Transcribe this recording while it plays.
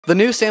The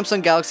new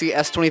Samsung Galaxy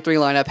S23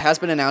 lineup has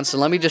been announced,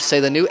 and let me just say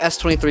the new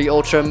S23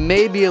 Ultra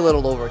may be a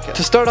little overkill.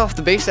 To start off,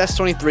 the base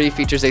S23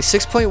 features a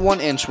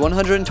 6.1-inch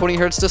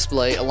 120Hz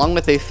display along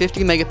with a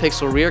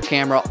 50-megapixel rear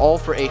camera, all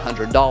for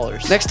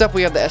 $800. Next up,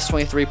 we have the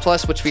S23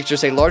 Plus, which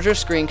features a larger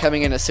screen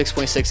coming in at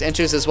 6.6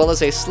 inches as well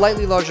as a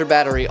slightly larger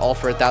battery, all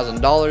for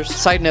 $1,000.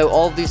 Side note,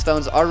 all of these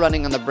phones are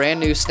running on the brand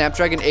new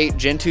Snapdragon 8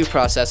 Gen 2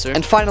 processor.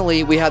 And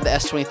finally, we have the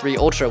S23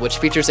 Ultra, which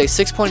features a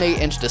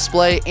 6.8-inch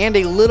display and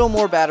a little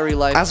more battery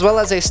life, as well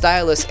as a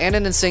stylus and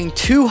an insane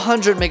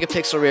 200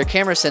 megapixel rear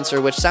camera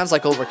sensor, which sounds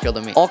like overkill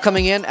to me, all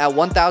coming in at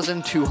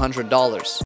 $1,200.